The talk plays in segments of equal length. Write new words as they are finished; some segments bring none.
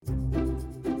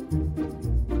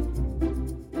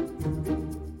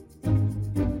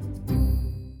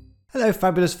Hello,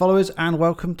 fabulous followers, and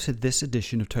welcome to this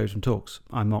edition of Totem Talks.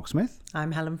 I'm Mark Smith.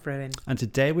 I'm Helen Fruin. And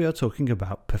today we are talking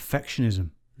about perfectionism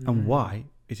and why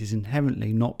it is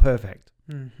inherently not perfect.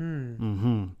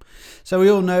 So we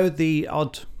all know the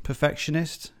odd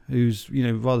perfectionist who's,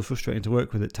 rather frustrating to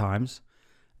work with at times.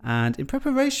 And in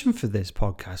preparation for this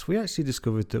podcast, we actually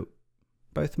discovered that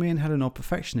both me and Helen are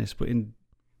perfectionists, but in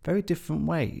very different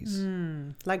ways.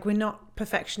 Like we're not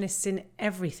perfectionists in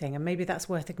everything, and maybe that's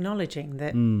worth acknowledging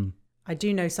that I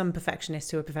do know some perfectionists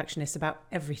who are perfectionists about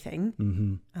everything.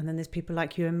 And then there's people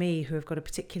like you and me who have got a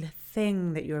particular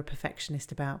thing that you're a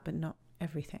perfectionist about, but not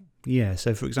everything. Yeah,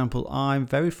 so for example, I'm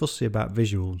very fussy about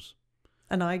visuals.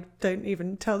 And I don't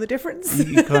even tell the difference.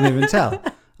 You can't even tell.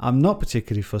 I'm not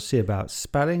particularly fussy about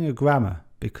spelling or grammar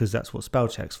because that's what spell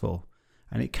check's for.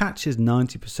 And it catches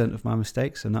 90% of my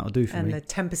mistakes, and that'll do for me. And the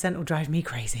 10% will drive me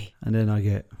crazy. And then I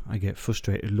get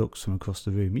frustrated looks from across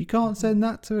the room. You can't send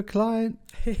that to a client.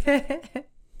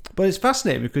 But it's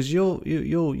fascinating because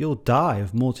you'll die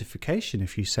of mortification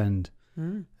if you send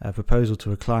a proposal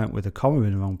to a client with a comma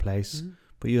in the wrong place.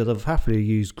 But you'll have happily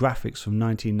used graphics from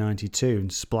 1992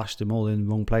 and splashed them all in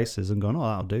the wrong places and gone, oh,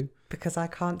 that'll do. Because I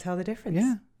can't tell the difference.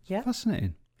 Yeah.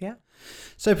 Fascinating. Yeah.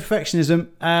 So perfectionism.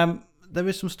 There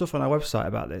is some stuff on our website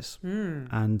about this.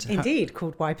 And indeed,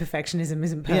 called Why Perfectionism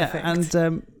Isn't Perfect. Yeah,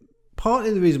 and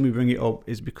partly the reason we bring it up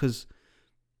is because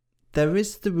there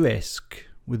is the risk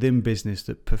within business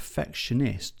that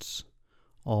perfectionists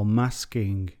are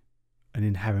masking an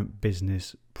inherent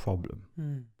business problem.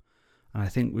 And I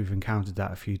think we've encountered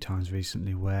that a few times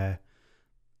recently where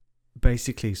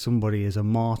basically somebody is a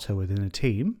martyr within a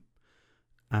team.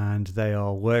 And they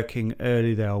are working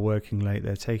early, they are working late,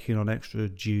 they're taking on extra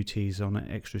duties, on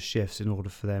extra shifts in order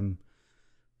for them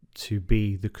to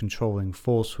be the controlling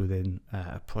force within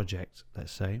a project,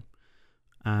 let's say.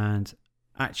 And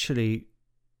actually,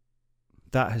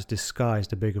 that has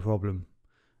disguised a bigger problem.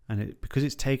 And because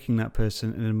it's taking that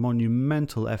person in a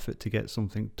monumental effort to get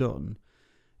something done,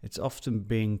 it's often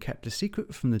being kept a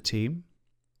secret from the team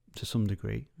to some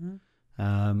degree,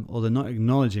 or they're not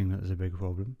acknowledging that there's a bigger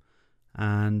problem.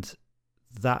 And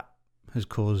that has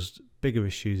caused bigger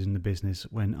issues in the business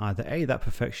when either A, that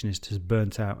perfectionist has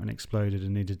burnt out and exploded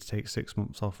and needed to take 6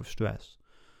 months off of stress,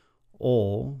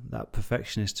 or that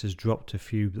perfectionist has dropped a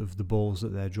few of the balls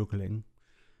that they're juggling.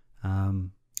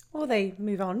 Or they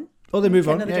move on.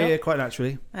 Yeah, quite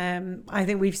naturally. I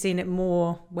think we've seen it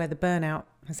more where the burnout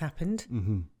has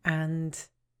happened. And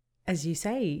as you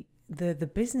say,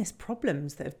 the business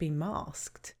problems that have been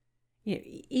masked,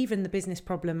 even the business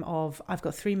problem of I've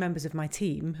got 3 members of my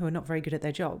team who are not very good at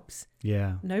their jobs.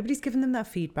 Yeah. Nobody's given them that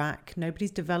feedback. Nobody's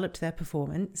developed their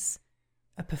performance.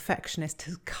 A perfectionist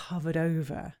has covered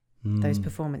over those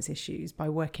performance issues by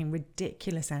working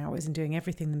ridiculous hours and doing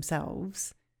everything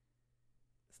themselves.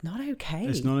 It's not okay.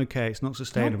 It's not okay. It's not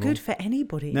sustainable. Not good for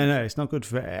anybody. No, it's not good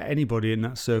for anybody in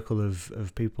that circle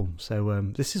of people.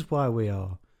 So this is why we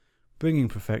are bringing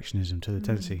perfectionism to the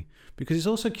tendency, because it's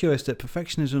also curious that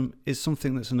perfectionism is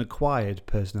something that's an acquired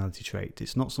personality trait.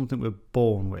 It's not something we're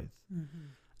born with.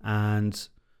 And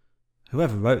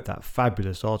whoever wrote that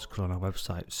fabulous article on our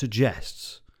website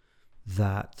suggests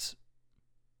that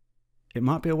it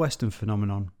might be a Western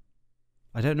phenomenon.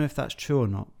 I don't know if that's true or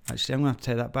not. Actually, I'm going to have to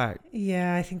take that back.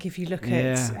 Yeah, I think if you look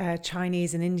at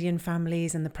Chinese and Indian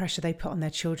families and the pressure they put on their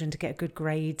children to get good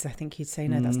grades, I think you'd say,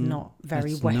 no, that's not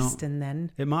very Western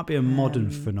then. It might be a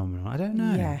modern phenomenon. I don't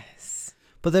know. Yes.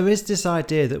 But there is this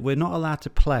idea that we're not allowed to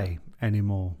play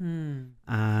anymore.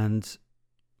 And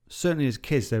certainly as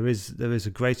kids, there is a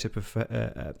greater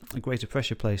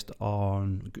pressure placed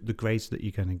on the grades that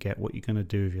you're going to get, what you're going to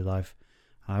do with your life.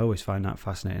 I always find that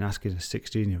fascinating, asking a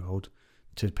 16-year-old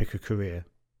to pick a career.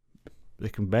 They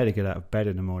can barely get out of bed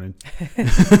in the morning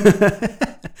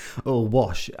or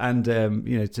wash. And,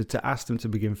 to ask them to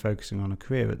begin focusing on a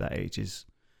career at that age is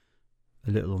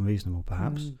a little unreasonable,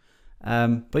 perhaps.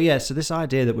 But yeah, so this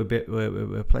idea that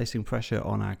we're placing pressure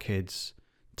on our kids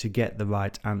to get the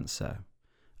right answer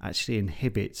actually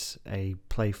inhibits a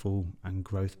playful and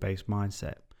growth-based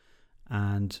mindset.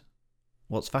 And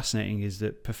what's fascinating is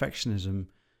that perfectionism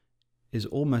is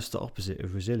almost the opposite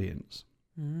of resilience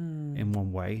in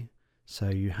one way. So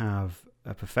you have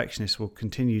a perfectionist will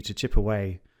continue to chip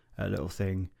away at a little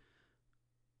thing,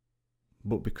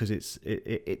 but because it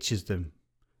itches them.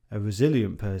 A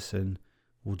resilient person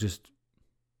will just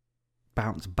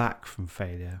bounce back from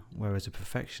failure, whereas a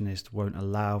perfectionist won't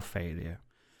allow failure.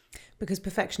 Because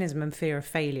perfectionism and fear of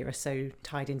failure are so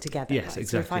tied in together. Yes, right?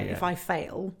 exactly. So if I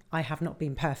fail, I have not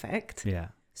been perfect. Yeah.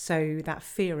 So that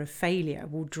fear of failure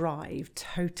will drive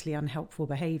totally unhelpful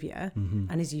behaviour.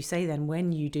 And as you say, then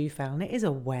when you do fail, and it is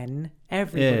a when,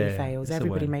 everybody fails,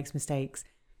 everybody makes mistakes.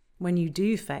 When you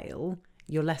do fail,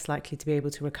 you're less likely to be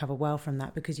able to recover well from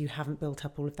that because you haven't built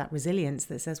up all of that resilience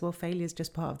that says, well, failure is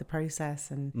just part of the process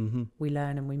and we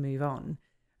learn and we move on.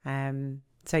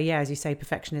 So yeah, as you say,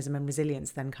 perfectionism and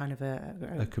resilience then kind of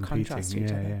a contrast to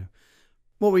each other. Yeah.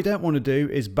 What we don't want to do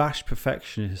is bash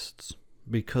perfectionists,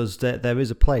 because there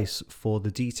is a place for the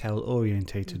detail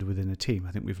orientated within a team.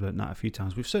 I think we've learned that a few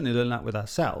times. We've certainly learned that with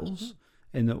ourselves,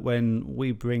 in that when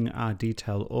we bring our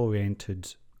detail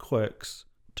oriented quirks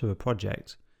to a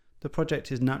project, the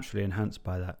project is naturally enhanced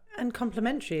by that. And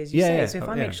complementary, as you say. So if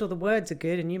I make sure the words are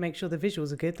good and you make sure the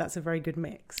visuals are good, that's a very good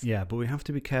mix. Yeah, but we have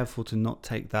to be careful to not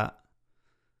take that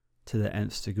to the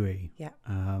nth degree. Yeah.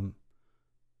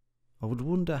 I would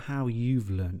wonder how you've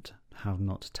learnt how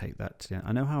not to take that to the end.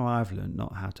 I know how I've learnt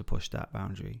not how to push that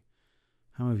boundary.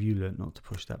 How have you learnt not to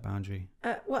push that boundary?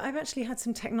 Well, I've actually had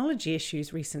some technology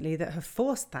issues recently that have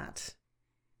forced that.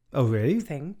 Oh, really?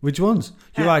 Thing. Which ones?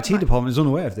 Your IT department is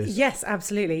unaware of this. Yes,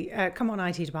 absolutely. Come on,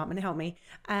 IT department, help me.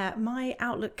 My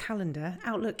Outlook calendar,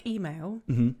 Outlook email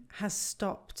has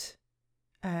stopped.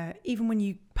 Even when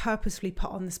you purposefully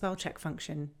put on the spell check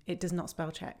function, it does not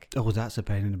spell check. Oh, that's a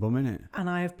pain in the bum, isn't it? And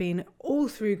I have been all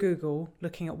through Google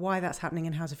looking at why that's happening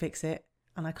and how to fix it,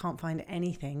 and I can't find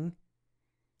anything.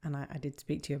 And I did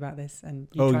speak to you about this, and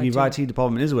your IT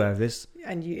department is aware of this,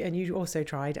 and you also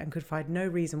tried and could find no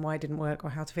reason why it didn't work or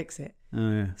how to fix it.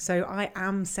 Oh yeah. So I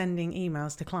am sending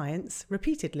emails to clients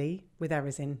repeatedly with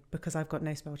errors in because I've got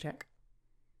no spell check.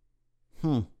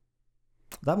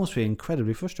 That must be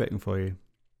incredibly frustrating for you.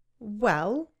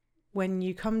 Well, when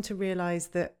you come to realise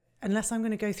that unless I'm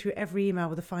going to go through every email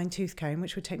with a fine-tooth comb,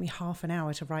 which would take me half an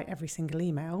hour to write every single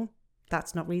email,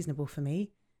 that's not reasonable for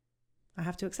me. I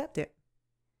have to accept it.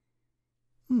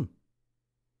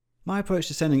 My approach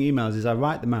to sending emails is I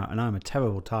write them out, and I'm a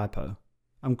terrible typo.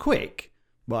 I'm quick,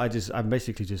 but I'm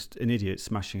basically just an idiot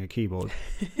smashing a keyboard.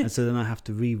 And so then I have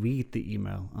to reread the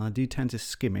email. And I do tend to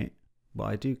skim it, but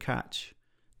I do catch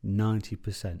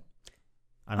 90%.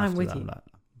 And I'm with you.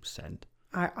 Send.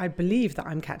 I believe that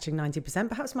I'm catching 90%.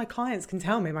 Perhaps my clients can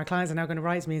tell me. My clients are now going to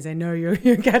write to me and say, no, you're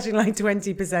catching like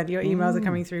 20%. Your emails are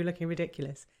coming through looking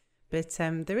ridiculous. But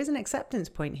there is an acceptance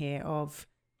point here of,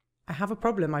 I have a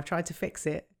problem. I've tried to fix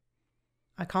it.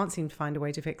 I can't seem to find a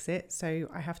way to fix it. So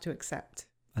I have to accept.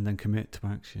 And then commit to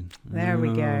action. There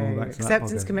we go.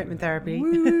 Acceptance commitment therapy.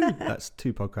 That's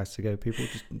 2 podcasts ago. People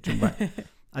just jump back.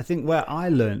 I think where I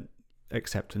learned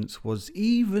acceptance was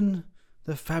even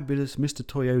the fabulous Mr.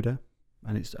 Toyota,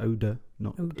 and it's Oda,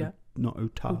 not Ota.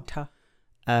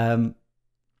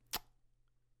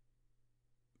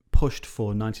 Pushed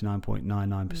for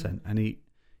 99.99%, and he,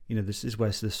 this is where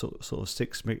the sort of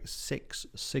Six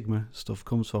Sigma stuff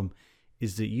comes from,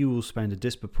 is that you will spend a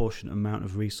disproportionate amount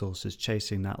of resources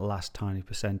chasing that last tiny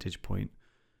percentage point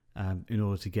in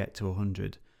order to get to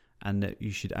 100, and that you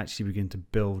should actually begin to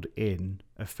build in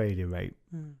a failure rate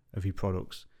of your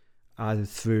products, either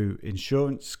through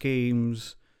insurance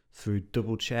schemes, through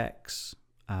double checks,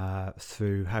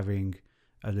 through having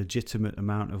a legitimate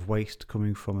amount of waste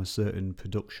coming from a certain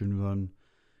production run.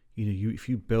 If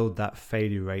you build that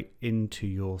failure rate into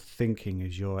your thinking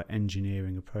as you're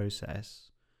engineering a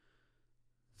process,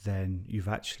 then you've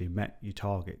actually met your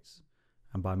targets.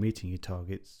 And by meeting your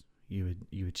targets, you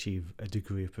achieve a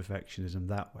degree of perfectionism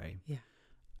that way. Yeah.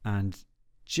 And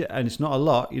it's not a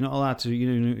lot. You're not allowed to.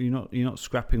 You're not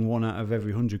scrapping 1 out of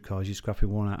every 100 cars. You're scrapping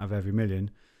 1 out of every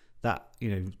million. That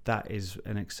is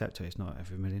an acceptance. It's not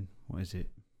every million. What is it?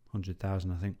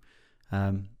 100,000, I think.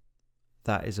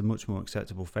 That is a much more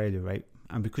acceptable failure rate.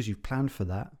 And because you've planned for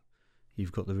that,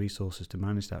 you've got the resources to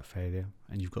manage that failure,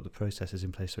 and you've got the processes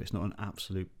in place, so it's not an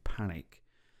absolute panic.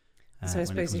 So I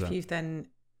suppose if you've then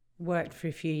worked for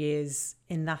a few years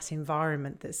in that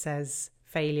environment that says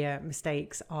failure,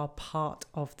 mistakes are part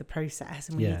of the process,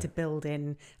 and we need to build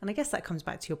in. And I guess that comes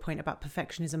back to your point about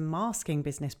perfectionism masking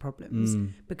business problems.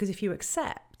 Because if you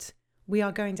accept we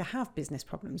are going to have business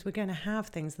problems, we're going to have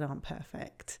things that aren't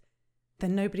perfect,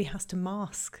 then nobody has to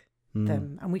mask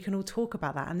them. And we can all talk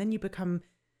about that. And then you become,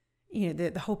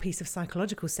 the whole piece of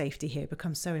psychological safety here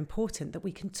becomes so important that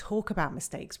we can talk about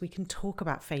mistakes. We can talk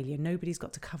about failure. Nobody's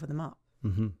got to cover them up.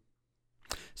 Mm-hmm.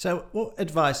 So what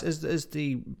advice, as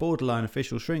the borderline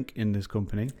official shrink in this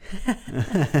company,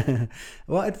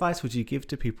 what advice would you give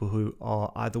to people who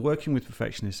are either working with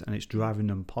perfectionists and it's driving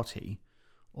them potty,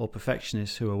 or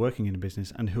perfectionists who are working in a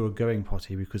business and who are going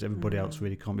potty because everybody else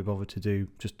really can't be bothered to do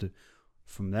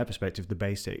from their perspective, the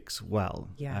basics well?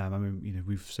 Yeah.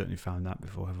 We've certainly found that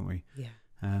before, haven't we? Yeah.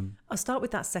 I'll start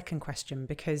with that second question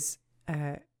because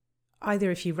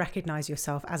either if you recognize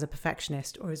yourself as a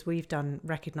perfectionist or as we've done,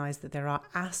 recognize that there are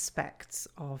aspects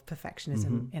of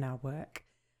perfectionism in our work.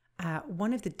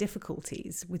 One of the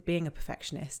difficulties with being a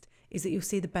perfectionist is that you'll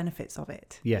see the benefits of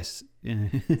it. Yes.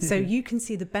 So you can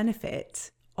see the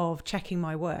benefit of checking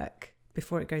my work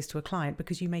before it goes to a client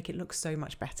because you make it look so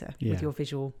much better with your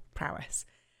visual prowess.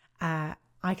 I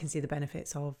can see the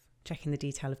benefits of checking the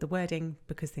detail of the wording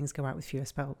because things go out with fewer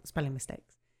spelling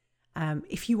mistakes.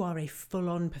 If you are a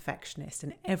full-on perfectionist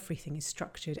and everything is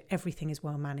structured, everything is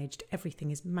well managed,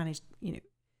 everything is managed,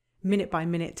 minute by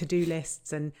minute to-do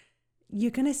lists, and you're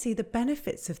going to see the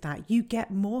benefits of that. You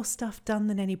get more stuff done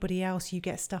than anybody else. You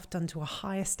get stuff done to a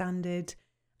higher standard.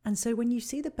 And so when you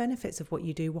see the benefits of what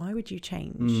you do, why would you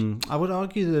change? I would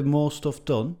argue that more stuff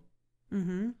done.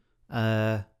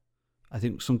 I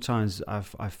think sometimes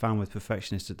I've found with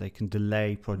perfectionists that they can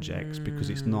delay projects because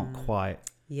it's not quite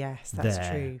that's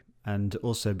true. And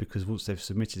also because once they've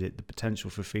submitted it, the potential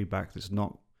for feedback that's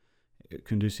not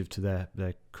conducive to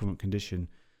their current condition,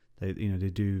 they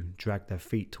do drag their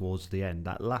feet towards the end.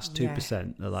 That last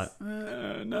 2%, they're like,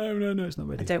 no, it's not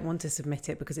ready. I don't want to submit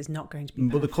it because it's not going to be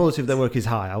perfect. But the quality of their work is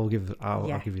high. I'll give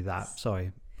you that.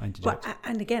 Sorry, I interject. Well,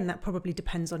 and again, that probably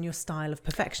depends on your style of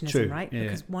perfectionism, right? Yeah,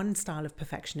 because one style of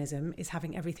perfectionism is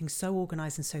having everything so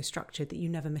organized and so structured that you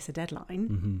never miss a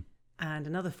deadline. And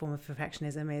another form of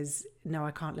perfectionism is, no,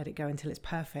 I can't let it go until it's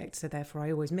perfect, so therefore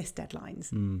I always miss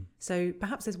deadlines. So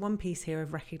perhaps there's one piece here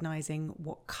of recognizing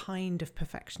what kind of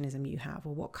perfectionism you have,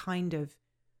 or what kind of,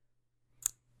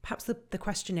 perhaps the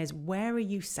question is, where are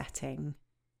you setting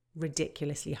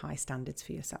ridiculously high standards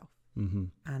for yourself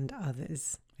and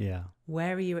others? Yeah.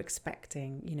 Where are you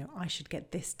expecting, I should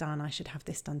get this done, I should have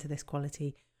this done to this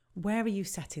quality? Where are you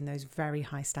setting those very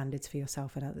high standards for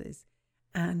yourself and others?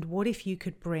 And what if you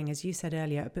could bring, as you said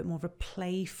earlier, a bit more of a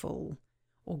playful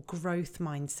or growth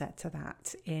mindset to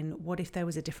that? In what if there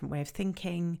was a different way of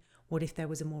thinking? What if there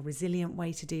was a more resilient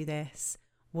way to do this?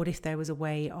 What if there was a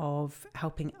way of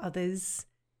helping others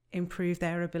improve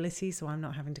their ability so I'm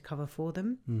not having to cover for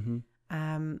them?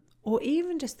 Or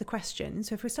even just the question.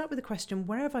 So if we start with the question,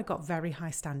 where have I got very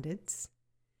high standards?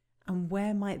 And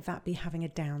where might that be having a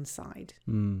downside?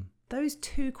 Those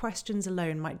two questions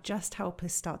alone might just help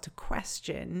us start to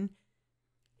question,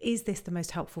 is this the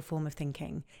most helpful form of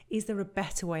thinking? Is there a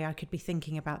better way I could be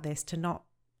thinking about this to not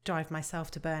drive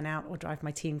myself to burnout or drive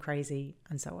my team crazy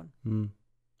and so on?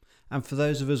 And for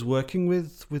those of us working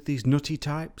with these nutty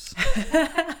types?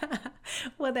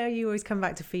 Well, there you always come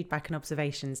back to feedback and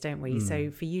observations, don't we?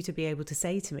 So for you to be able to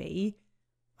say to me,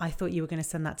 I thought you were going to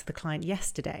send that to the client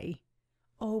yesterday.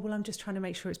 Oh, well, I'm just trying to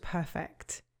make sure it's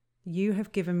perfect. You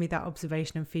have given me that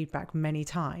observation and feedback many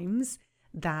times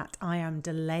that I am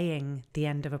delaying the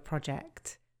end of a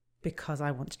project because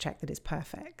I want to check that it's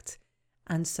perfect.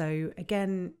 And so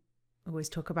again, I always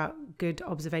talk about good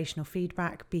observational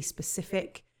feedback, be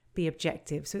specific, be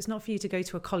objective. So it's not for you to go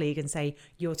to a colleague and say,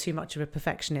 you're too much of a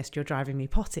perfectionist, you're driving me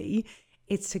potty.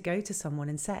 It's to go to someone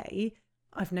and say,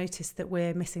 I've noticed that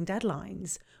we're missing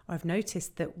deadlines, or I've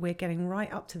noticed that we're getting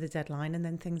right up to the deadline and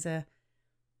then things are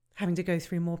having to go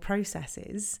through more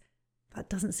processes. That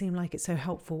doesn't seem like it's so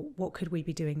helpful. What could we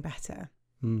be doing better?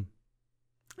 And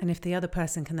if the other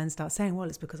person can then start saying, well,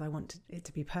 it's because I want it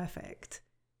to be perfect,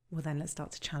 well, then let's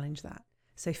start to challenge that.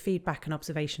 So feedback and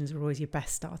observations are always your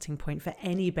best starting point for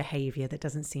any behaviour that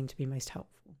doesn't seem to be most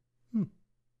helpful.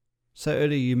 So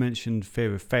earlier you mentioned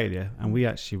fear of failure, and we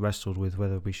actually wrestled with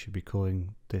whether we should be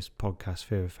calling this podcast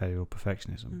Fear of Failure or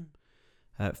Perfectionism.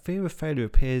 Fear of failure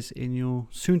appears in your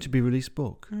soon-to-be-released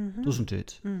book, doesn't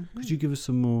it? Could you give us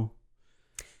some more,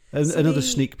 another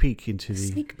sneak peek into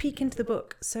the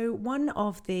book? So one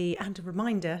of the, and a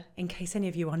reminder, in case any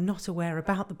of you are not aware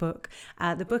about the book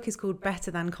is called Better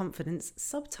Than Confidence.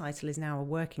 Subtitle is now a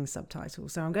working subtitle.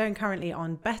 So I'm going currently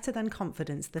on Better Than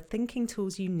Confidence, the thinking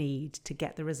tools you need to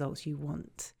get the results you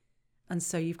want. And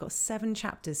so you've got 7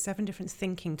 chapters, 7 different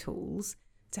thinking tools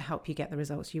to help you get the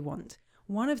results you want.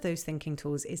 One of those thinking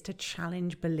tools is to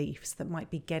challenge beliefs that might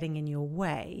be getting in your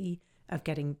way of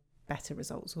getting better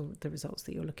results or the results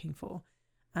that you're looking for.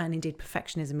 And indeed,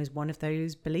 perfectionism is one of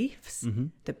those beliefs,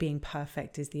 that being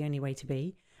perfect is the only way to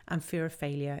be. And fear of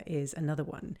failure is another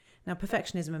one. Now,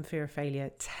 perfectionism and fear of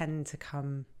failure tend to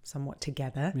come somewhat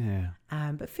together.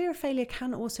 But fear of failure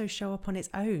can also show up on its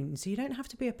own. So you don't have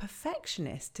to be a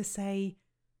perfectionist to say,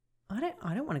 I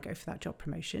don't want to go for that job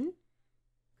promotion.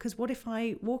 Because what if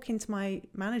I walk into my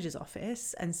manager's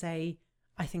office and say,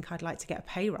 I think I'd like to get a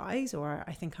pay rise, or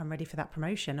I think I'm ready for that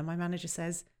promotion, and my manager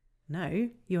says, no,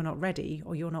 you're not ready,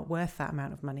 or you're not worth that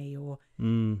amount of money, or,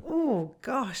 oh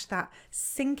gosh, that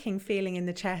sinking feeling in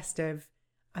the chest of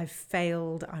I've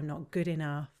failed, I'm not good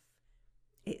enough.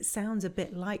 It sounds a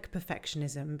bit like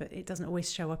perfectionism, but it doesn't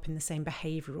always show up in the same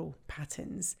behavioural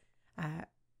patterns.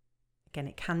 Again,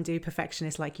 it can do.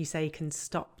 Perfectionists, like you say, can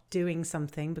stop doing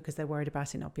something because they're worried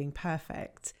about it not being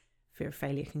perfect. Fear of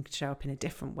failure can show up in a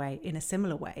different way, in a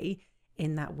similar way,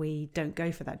 in that we don't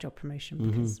go for that job promotion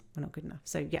because we're not good enough.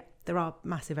 So yeah, there are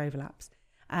massive overlaps.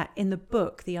 In the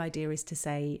book, the idea is to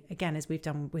say, again, as we've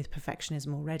done with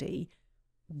perfectionism already,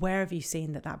 where have you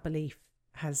seen that belief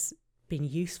has been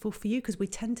useful for you? Because we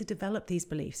tend to develop these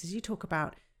beliefs, as you talk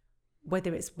about,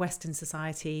 whether it's Western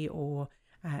society or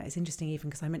it's interesting even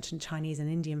because I mentioned Chinese and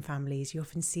Indian families, you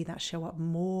often see that show up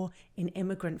more in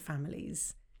immigrant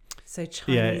families. So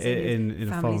Chinese in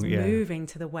families moving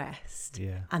to the West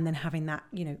and then having that,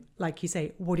 like you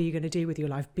say, what are you going to do with your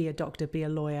life? Be a doctor, be a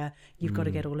lawyer. You've got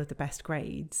to get all of the best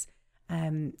grades.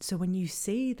 So when you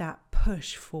see that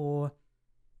push for,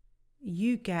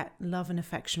 you get love and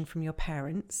affection from your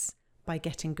parents by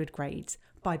getting good grades,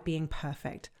 by being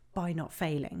perfect, by not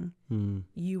failing,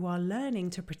 you are learning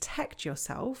to protect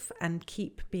yourself and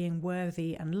keep being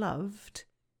worthy and loved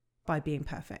by being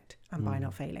perfect and by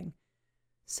not failing.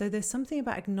 So there's something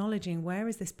about acknowledging, where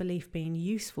is this belief being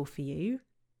useful for you,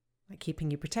 like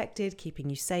keeping you protected, keeping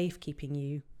you safe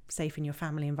in your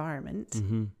family environment,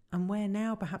 and where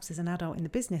now perhaps as an adult in the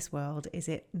business world is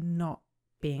it not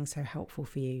being so helpful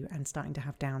for you and starting to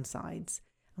have downsides.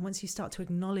 And once you start to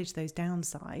acknowledge those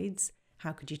downsides,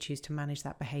 how could you choose to manage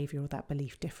that behaviour or that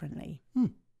belief differently?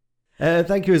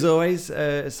 Thank you as always,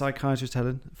 psychiatrist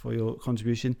Helen, for your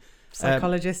contribution.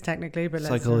 Psychologist technically, but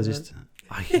psychologist.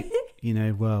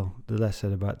 Well, the less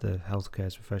said about the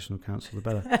healthcare's professional counsel,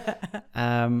 the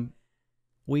better.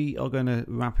 We are going to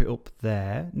wrap it up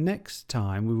there. Next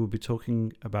time, we will be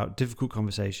talking about difficult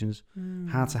conversations,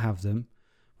 how to have them.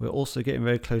 We're also getting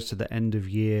very close to the end of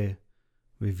year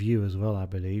review as well, I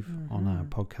believe, on our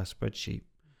podcast spreadsheet.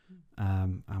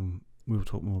 And we'll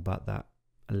talk more about that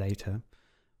later.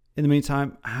 In the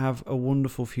meantime, have a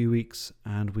wonderful few weeks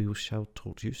and we shall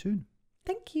talk to you soon.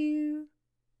 Thank you.